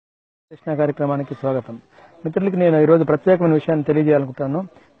కృష్ణ కార్యక్రమానికి స్వాగతం. మిత్రులకి నేను ఈరోజు ప్రత్యేకమైన విషయాన్ని తెలియజేయాలనుకుంటున్నాను.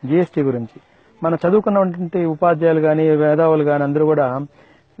 జీఎస్టీ గురించి మనం చదువుకున్నటువంటి ఉపాధ్యాయులు కానీ మేధావులు కానీ అందరూ కూడా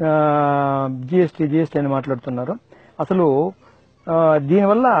జీఎస్టీ అని మాట్లాడుతున్నారు. అసలు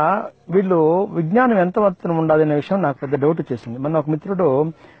దీనివల్ల వీళ్ళు విజ్ఞానం ఎంత మాత్రం ఉండాలనే విషయం నాకు పెద్ద డౌట్ వచ్చేసింది. మన ఒక మిత్రుడు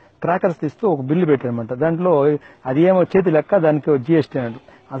క్రాకర్స్ తీస్తూ ఒక బిల్లు పెట్టారనమాట. దాంట్లో అది ఏమో చేతి లెక్క, దానికి జీఎస్టీ అన్నాడు.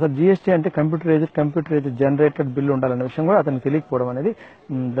 అసలు జీఎస్టీ అంటే కంప్యూటరైజ్డ్ జనరేటెడ్ బిల్లు ఉండాలనే విషయం కూడా అతనికి తెలియకపోవడం అనేది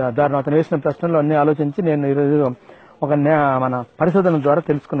దాని అతను వేసిన ప్రశ్నలు అన్ని ఆలోచించి నేను ఈరోజు ఒక మన పరిశోధన ద్వారా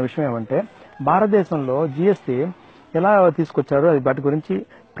తెలుసుకున్న విషయం ఏమంటే, భారతదేశంలో జీఎస్టీ ఎలా తీసుకొచ్చారో అది వాటి గురించి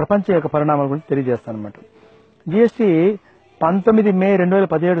ప్రపంచ యొక్క పరిణామాల గురించి తెలియజేస్తాను అనమాట. జీఎస్టీ 19 మే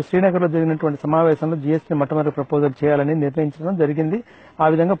 2017 శ్రీనగర్ లో జరిగినటువంటి సమావేశంలో జీఎస్టీ మొట్టమొదటి ప్రపోజల్ చేయాలని నిర్ణయించడం జరిగింది. ఆ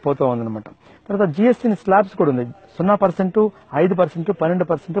విధంగా పోతూ ఉందన్నమాట. తర్వాత జీఎస్టీని స్లాబ్స్ కూడా ఉంది. 0%, 5%,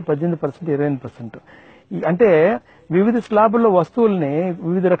 12%, 18%, 25%. అంటే వివిధ స్లాబుల్లో వస్తువుల్ని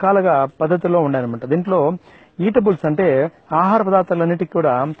వివిధ రకాలుగా పద్ధతుల్లో ఉన్నాయన్నమాట. దీంట్లో ఈటబుల్స్ అంటే ఆహార పదార్థాలన్నిటికీ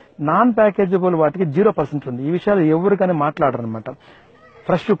కూడా నాన్ ప్యాకేజబుల్ వాటికి 0% ఉంది. ఈ విషయాలు ఎవరికైనా మాట్లాడరు అనమాట.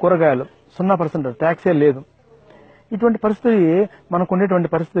 ఫ్రెష్ కూరగాయలు 0% ట్యాక్సే లేదు. ఇటువంటి పరిస్థితి మనకు ఉండేటువంటి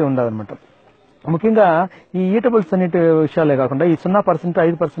పరిస్థితి ఉండదన్నమాట. ముఖ్యంగా ఈ ఈటబుల్స్ అన్నిటి విషయాలే కాకుండా ఈ 0%,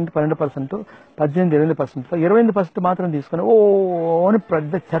 5%, 12%, 18%, 20%, 25% మాత్రం తీసుకుని అని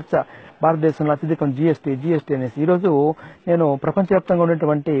పెద్ద చర్చ భారతదేశంలో అత్యధికం జీఎస్టీ అనేసి. ఈరోజు నేను ప్రపంచవ్యాప్తంగా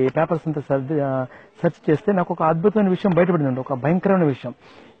ఉన్నటువంటి పేపర్స్ అంతా సెర్చ్ చేస్తే నాకు ఒక అద్భుతమైన విషయం బయటపడింది. ఒక భయంకరమైన విషయం.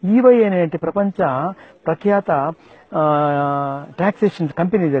 ఈవై అనే ప్రపంచ ప్రఖ్యాత టాక్సేషన్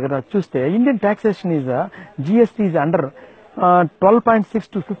కంపెనీ దగ్గర చూస్తే Indian taxation is GST is under 12.6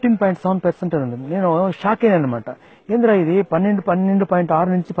 to 15.7% అని ఉంది. నేను షాక్ అయ్యాను అనమాట. ఏంద్రా ఇది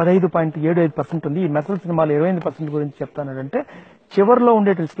 12.6 నుంచి 15.75% ఉంది. ఈ మెటల్ సినిమాలు 25% గురించి చెప్తానంటే చివరిలో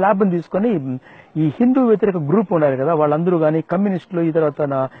ఉండే స్లాబ్ ని తీసుకొని ఈ హిందూ వ్యతిరేక గ్రూప్ ఉండాలి కదా, వాళ్ళందరూ కానీ కమ్యూనిస్టులు, ఈ తర్వాత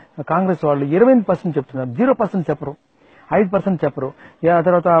కాంగ్రెస్ వాళ్ళు 25% చెప్తున్నారు. 0% చెప్పరు, 5% చెప్పరు.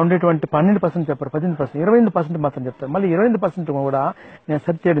 తర్వాత ఉండేటువంటి 12% చెప్పరు, 18%, 25% మాత్రం చెప్తారు. మళ్ళీ 25% కూడా నేను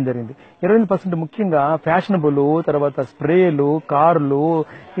సెర్చ్ చేయడం జరిగింది. 25% ముఖ్యంగా ఫ్యాషనబుల్, తర్వాత స్ప్రేలు, కార్లు,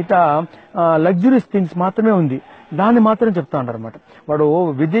 ఇట్లా లగ్జరీస్ థింగ్స్ మాత్రమే ఉంది. దాన్ని మాత్రం చెప్తా ఉంటారు అనమాట. వాడు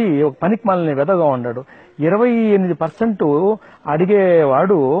విజయ్ పనికి మాలని వెదగా ఉన్నాడు. 28%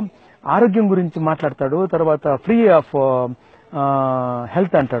 అడిగేవాడు ఆరోగ్యం గురించి మాట్లాడతాడు. తర్వాత ఫ్రీ ఆఫ్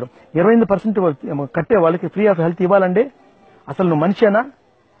హెల్త్ అంటాడు. 25% కట్టే వాళ్ళకి ఫ్రీ ఆఫ్ హెల్త్ ఇవ్వాలండి. అసలు నువ్వు మనిషేనా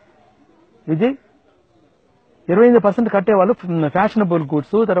విజయ్? 25% కట్టేవాళ్ళు ఫ్యాషనబుల్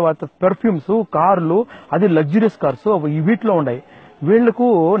గుడ్స్, తర్వాత పెర్ఫ్యూమ్స్, కార్లు, అది లగ్జరియస్ కార్స్ వీటిలో ఉన్నాయి. వీళ్లకు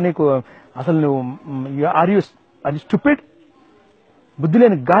నీకు అసలు నువ్వు అది స్టూపిడ్, బుద్ధి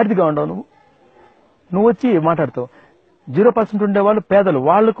లేని గాడిదిగా ఉండవు. నువ్వు వచ్చి మాట్లాడుతావు. 0% ఉండేవాళ్ళు పేదలు,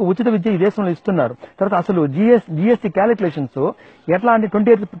 వాళ్లకు ఉచిత విద్య ఈ దేశంలో ఇస్తున్నారు. తర్వాత అసలు జీఎస్టీ క్యాలిక్యులేషన్స్ ఎట్లా అంటే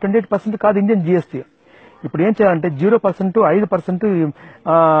 28% కాదు ఇండియన్ జీఎస్టీ. ఇప్పుడు ఏం చేయాలంటే 0%, 5%,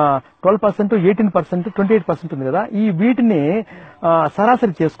 12%, 18%, 28% ఉంది కదా, ఈ వీటిని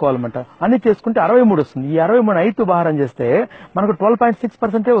సరాసరి చేసుకోవాలన్నమాట. అన్ని చేసుకుంటే 63 వస్తుంది. ఈ 63 ఐదు భారం చేస్తే మనకు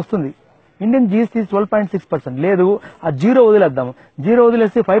 12.6% వస్తుంది. Indian GST 12.6%. లేదు, ఆ 0 వదిలేద్దాము. 0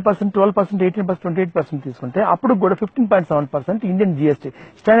 వదిలేసి 5%, 12%, 18%, 28% తీసుకుంటే అప్పుడు కూడా 15.7% Indian GST,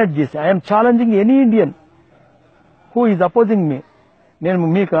 standard GST. I'm challenging any Indian who is opposing మీ. నేను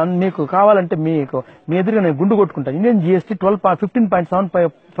మీకు కావాలంటే మీ ఎదురుగా నేను గుండు కొట్టుకుంటాను. ఇండియన్ జీఎస్టీ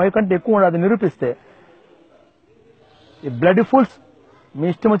 15.75 కంటే ఎక్కువ ఉండదు నిరూపిస్తే. బ్లడీ ఫుల్స్ మీ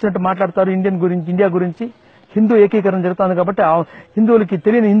ఇష్టం వచ్చినట్టు మాట్లాడతారు ఇండియా గురించి. హిందూ ఏకీకరణ జరుగుతుంది కాబట్టి హిందువులకి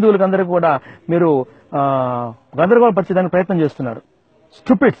తెలియని హిందువులకి అందరికీ కూడా మీరు గందరగోళపరిచేదానికి ప్రయత్నం చేస్తున్నారు.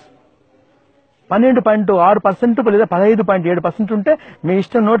 స్టూపిడ్స్. 12.6% లేదా 15.7% ఉంటే మీ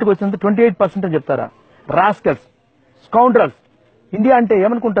ఇష్టం నోటికి వచ్చినంత 28% అని చెప్తారా? Rascals, scoundrels. ఇండియా అంటే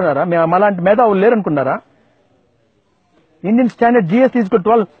ఏమనుకుంటున్నారా? అలాంటి మేధావులు లేరనుకున్నారా? Indian standard GST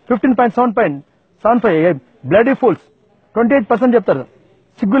 15.7.75. Bloody fulls 28% చెప్తారు.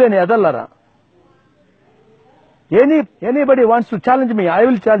 సిగ్గులేని ఎదల్లారా? Anybody wants to challenge me, I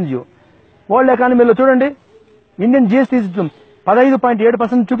will challenge you. World ఎకానమీలో చూడండి, ఇండియన్ జీఎస్టీ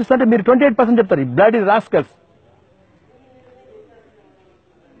 15.7% చూపిస్తుంటే మీరు 28% చెప్తారు. Bloody rascals.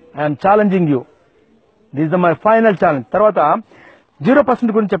 I'm challenging you. This is my final challenge. తర్వాత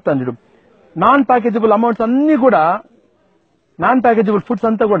 0% గురించి చెప్తాను చూడు. నాన్ ప్యాకేజబుల్ అమౌంట్స్ అన్ని కూడా, నాన్ ప్యాకేజబుల్ ఫుడ్స్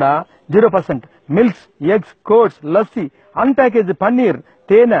అంతా కూడా 0%. Milks, eggs, codes, lassi, అన్ప్యాకేజ్ paneer,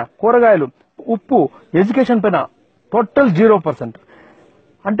 తేనె, కూరగాయలు, ఉప్పు, ఎడ్యుకేషన్ పైన టోటల్ 0%.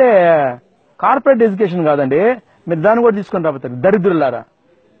 అంటే కార్పొరేట్ ఎడ్యుకేషన్ కాదండి, మీరు దాన్ని కూడా తీసుకొని రాబోతారు. దరిద్రులారా,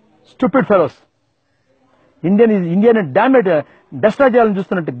 stupid fellows. Indian damage destroy చేయాలని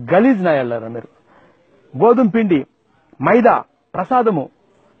చూస్తున్నట్టు గలీజ్ నాయాలారా మీరు. గోధుమ పిండి, మైదా, ప్రసాదము,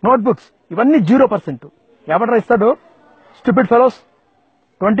 నోట్బుక్స్ ఇవన్నీ 0%. ఎవడరా ఇస్తాడు? Stupid fellows.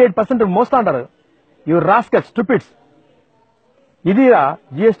 28% మోస్తా అంటారు. You rascal stupids. ఇదిరా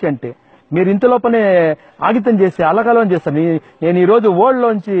జిఎస్టీ అంటే. మీరు ఇంతలోపనే ఆగితం చేసి అలకలం చేస్తాను. నేను ఈ రోజు వరల్డ్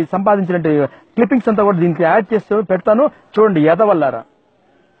లోంచి సంపాదించినట్టు క్లిప్పింగ్స్ అంతా కూడా దీనికి యాడ్ చేస్తూ పెడతాను, చూడండి. ఎదవల్లారా.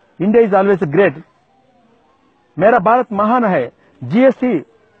 India is always great. మేరా భారత్ మహాన్ high. GST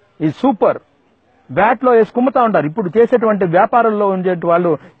is super. VAT లో వేసి కుమ్ముతా ఉంటారు. ఇప్పుడు చేసేటువంటి వ్యాపారంలో ఉండే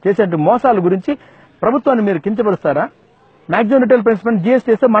వాళ్ళు చేసేటువంటి మోసాల గురించి ప్రభుత్వాన్ని మీరు కించపరుస్తారా? మాక్సిమం రిటైల్ ప్రైస్ పైన జిఎస్టీ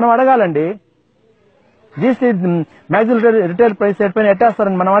వేస్తే మనం అడగాలండి. జిఎస్టీ మాక్సిమం రిటైల్ ప్రైస్ పైన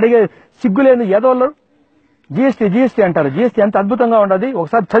ఎట్టేస్తారని మనం అడిగే సిగ్గులేదు ఎదోళ్ళు. జిఎస్టీ అంటారు. జిఎస్టీ ఎంత అద్భుతంగా ఉండదు.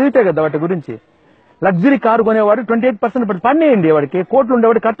 ఒకసారి చదివితే కదా వాటి గురించి. Luxury car కొనేవాడు 28% పన్నేయండి. వాడికి కోట్లు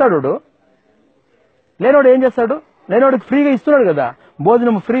ఉండేవాడు కడతాడు. వాడు లేనివాడు ఏం చేస్తాడు? లేనివాడికి ఫ్రీగా ఇస్తున్నాడు కదా.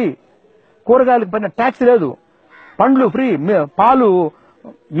 భోజనం ఫ్రీ, కూరగాయలకు పైన ట్యాక్స్ లేదు, పండ్లు ఫ్రీ, పాలు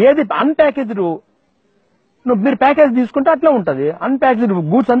ఏది అన్ప్యాకేజ్డ్. మీరు ప్యాకేజ్ తీసుకుంటే అట్లా ఉంటుంది. అన్ప్యాకేజ్డ్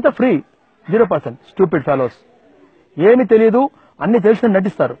గూడ్స్ అంతా ఫ్రీ. 0%. Stupid fellows. ఏమి తెలియదు, అన్ని తెలిసిన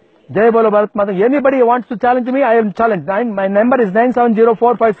నటిస్తారు. జై బోలో భారత్ మాత. Anybody wants to challenge me, I M challenge. My number is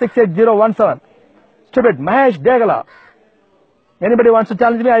 9704568017. Stupid Mahesh Degala. Anybody wants to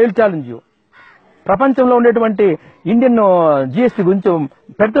challenge me, I will challenge you. ప్రపంచంలో ఉండేటువంటి ఇండియన్ జిఎస్టీ గురించి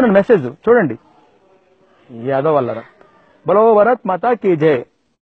పెడుతున్న మెసేజ్ చూడండి. యాదవ్ వల్లరా. బలో భారత్ మాతా కీ జై.